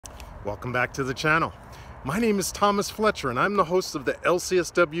Welcome back to the channel. My name is Thomas Fletcher and I'm the host of the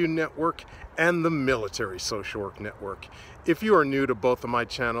LCSW Network and the Military Social Work Network. If you are new to both of my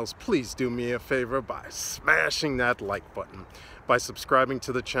channels, please do me a favor by smashing that like button, by subscribing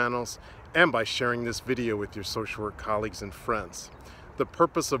to the channels, and by sharing this video with your social work colleagues and friends. The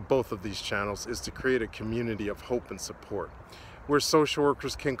purpose of both of these channels is to create a community of hope and support, where social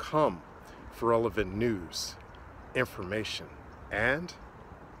workers can come for relevant news, information, and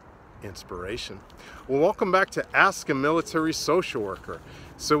inspiration. Well, welcome back to Ask a Military Social Worker.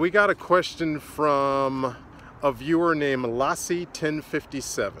 So we got a question from a viewer named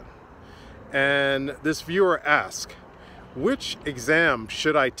Lassie1057, and this viewer asked, which exam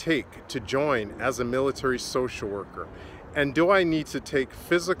should I take to join as a military social worker, and do I need to take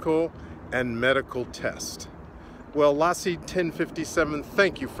physical and medical test? Well, Lassie1057,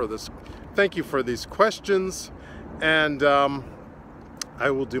 thank you for this. Thank you for these questions, and I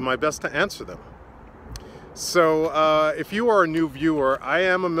will do my best to answer them. So if you are a new viewer, I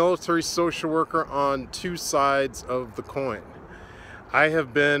am a military social worker on two sides of the coin. I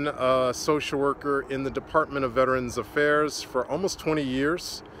have been a social worker in the Department of Veterans Affairs for almost 20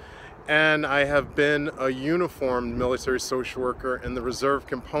 years, and I have been a uniformed military social worker in the reserve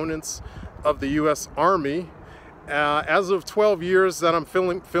components of the U.S. Army as of 12 years that I'm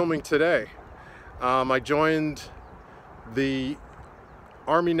filming today. I joined the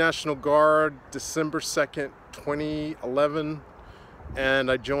Army National Guard December 2nd, 2011,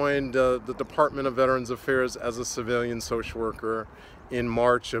 and I joined the Department of Veterans Affairs as a civilian social worker in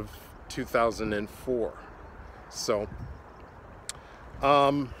March of 2004. So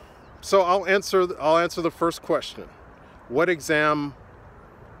I'll answer the first question. What exam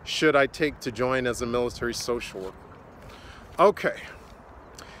should I take to join as a military social worker? Okay,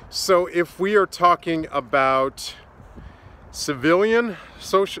 so if we are talking about civilian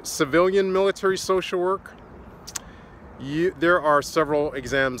military social work, there are several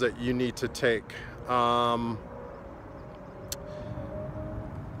exams that you need to take.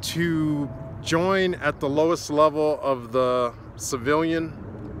 To join at the lowest level of the civilian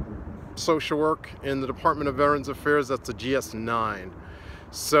social work in the Department of Veterans Affairs, that's a GS-9.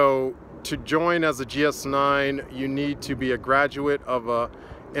 So to join as a GS-9, you need to be a graduate of a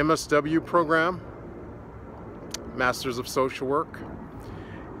MSW program, Masters of Social Work,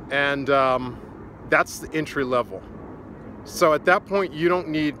 and that's the entry level. So at that point, you don't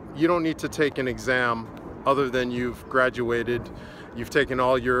need to take an exam other than you've graduated, you've taken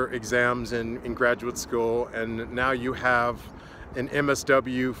all your exams in graduate school, and now you have an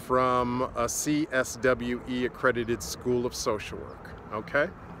MSW from a CSWE accredited School of Social Work. Okay,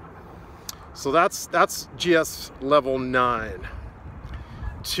 so that's GS level 9.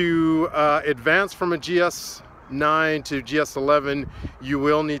 To advance from a GS-9 to GS-11, you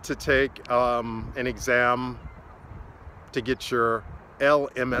will need to take an exam to get your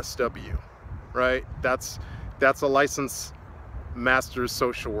LMSW, right? That's a licensed master's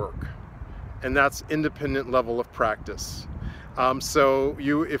social work, and that's independent level of practice. So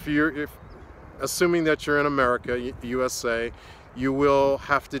if assuming that you're in America, USA, you will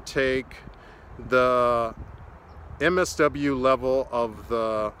have to take the MSW level of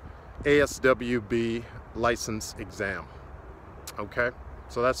the ASWB license exam. Okay,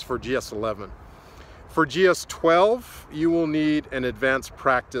 so that's for GS-11. For GS-12, you will need an advanced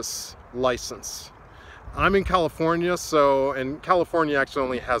practice license. I'm in California, and California actually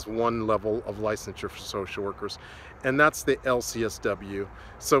only has one level of licensure for social workers, and that's the LCSW.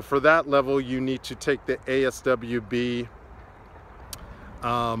 So for that level, you need to take the ASWB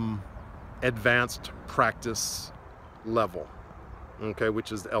advanced practice level, okay,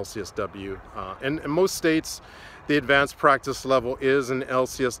 which is the LCSW. And in most states, the advanced practice level is an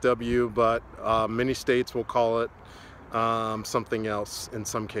LCSW, but many states will call it something else in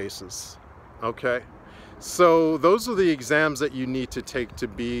some cases. Okay, so those are the exams that you need to take to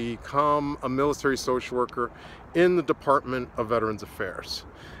become a military social worker in the Department of Veterans Affairs.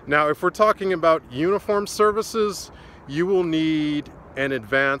 Now, if we're talking about uniformed services, you will need an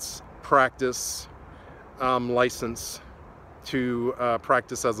advanced practice license to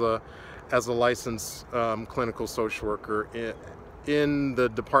practice as a licensed clinical social worker in the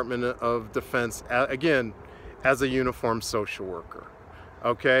Department of Defense, again, as a uniformed social worker.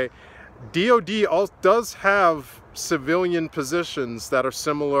 Okay, DoD does have civilian positions that are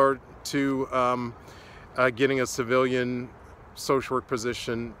similar to getting a civilian social work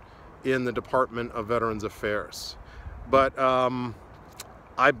position in the Department of Veterans Affairs, but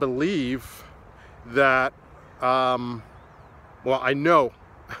I believe that well, I know.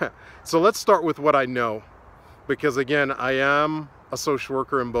 So let's start with what I know, because again, I am a social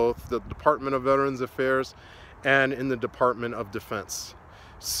worker in both the Department of Veterans Affairs and in the Department of Defense.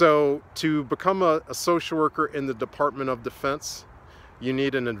 So to become a social worker in the Department of Defense, you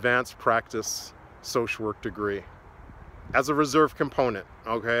need an advanced practice social work degree as a reserve component.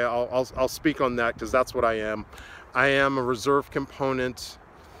 Okay, I'll speak on that because that's what I am. I am a reserve component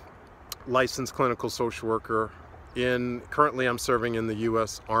licensed clinical social worker. Currently I'm serving in the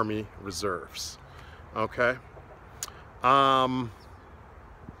U.S. Army Reserves. Okay. An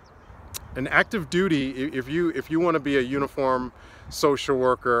active duty, if you want to be a uniform social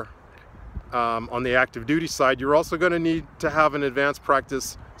worker on the active duty side, you're also going to need to have an advanced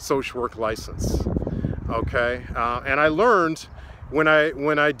practice social work license. Okay, and I learned when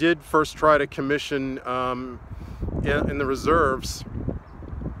I did first try to commission in the reserves,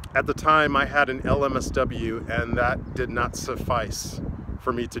 at the time I had an LMSW, and that did not suffice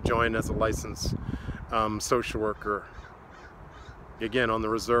for me to join as a licensed social worker. Again, on the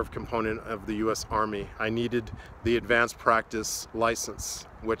reserve component of the U.S. Army, I needed the advanced practice license,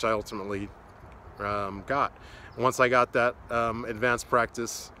 which I ultimately got. Once I got that advanced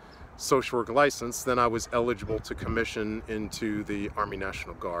practice social work license, then I was eligible to commission into the Army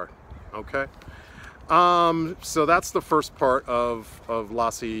National Guard. Okay, so that's the first part of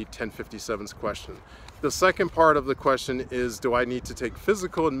LACI 1057's question. The second part of the question is, do I need to take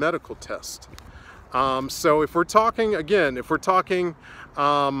physical and medical tests? So if we're talking, again,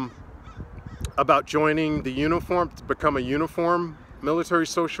 about joining the uniform, to become a uniform military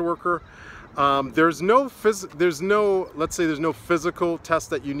social worker, there's no physical test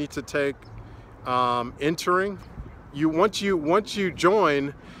that you need to take entering. Once you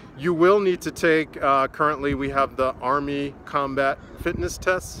join, you will need to take, currently we have the Army Combat Fitness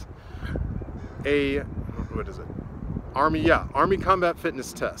Tests, Army Combat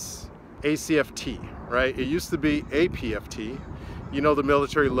Fitness Tests. ACFT, right? It used to be APFT. You know, the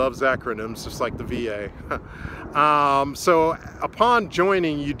military loves acronyms, just like the VA. So upon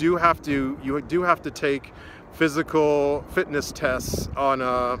joining, you do have to take physical fitness tests on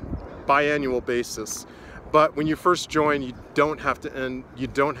a biannual basis. But when you first join, you don't have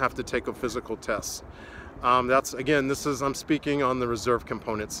to take a physical test. That's, again, I'm speaking on the reserve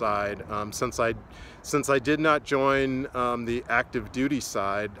component side. Since I did not join the active duty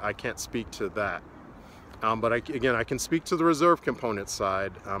side, I can't speak to that. But again, I can speak to the reserve component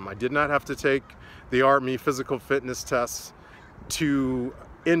side. I did not have to take the Army physical fitness tests to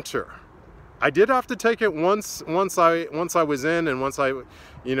enter. I did have to take it once I was in, and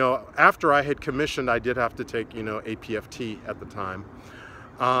after I had commissioned, I did have to take, APFT at the time.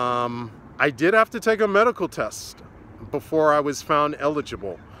 I did have to take a medical test before I was found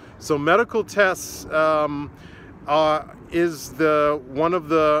eligible. So medical tests is one of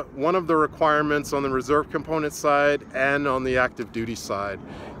the requirements on the reserve component side and on the active duty side.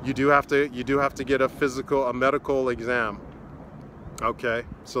 You do have to get a medical exam. Okay,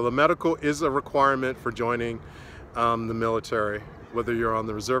 so the medical is a requirement for joining the military, whether you're on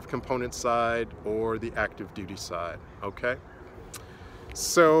the reserve component side or the active duty side. Okay,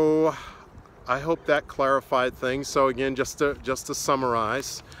 so I hope that clarified things. So again, just to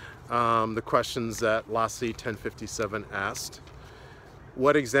summarize the questions that LACI 1057 asked.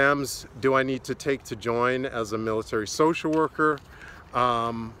 What exams do I need to take to join as a military social worker?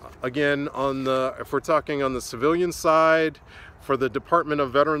 Again, if we're talking on the civilian side, for the Department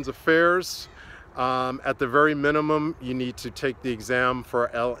of Veterans Affairs, at the very minimum, you need to take the exam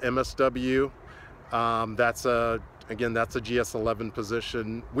for LMSW. That's a GS-11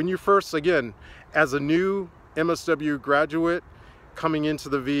 position. When you first, again, as a new MSW graduate coming into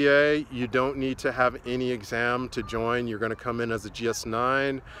the VA, you don't need to have any exam to join. You're going to come in as a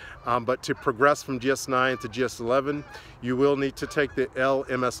GS-9, but to progress from GS-9 to GS-11, you will need to take the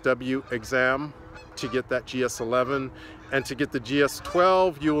LMSW exam to get that GS-11, and to get the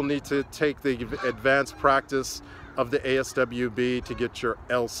GS-12, you will need to take the advanced practice of the ASWB to get your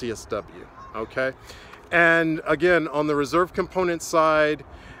LCSW. Okay. And again, on the reserve component side,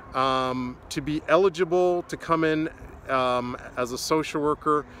 to be eligible to come in as a social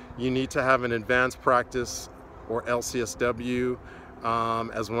worker, you need to have an advanced practice or LCSW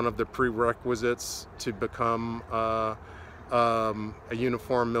as one of the prerequisites to become a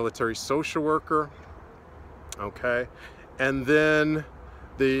uniform military social worker. Okay. And then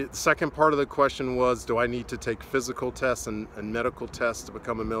the second part of the question was, do I need to take physical tests and medical tests to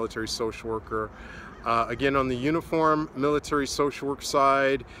become a military social worker? Again, on the uniform military social work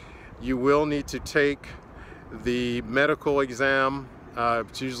side, you will need to take the medical exam.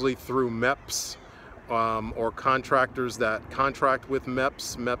 It's usually through MEPS or contractors that contract with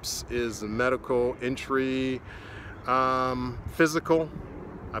MEPS. MEPS is Medical Entry Physical,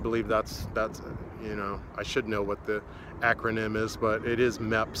 I believe that's you know, I should know what the acronym is, but it is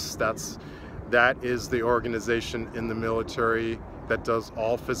MEPS. That is the organization in the military that does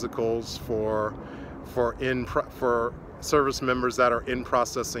all physicals for service members that are in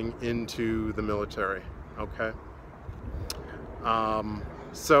processing into the military. Okay.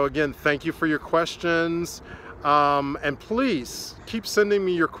 So again, thank you for your questions, and please keep sending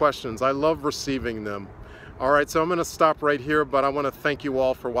me your questions. I love receiving them. All right, so I'm going to stop right here, but I want to thank you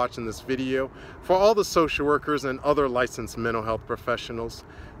all for watching this video. For all the social workers and other licensed mental health professionals,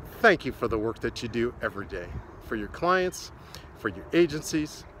 thank you for the work that you do every day, for your clients, for your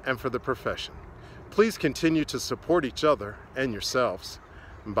agencies, and for the profession. Please continue to support each other and yourselves.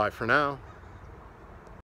 Bye for now.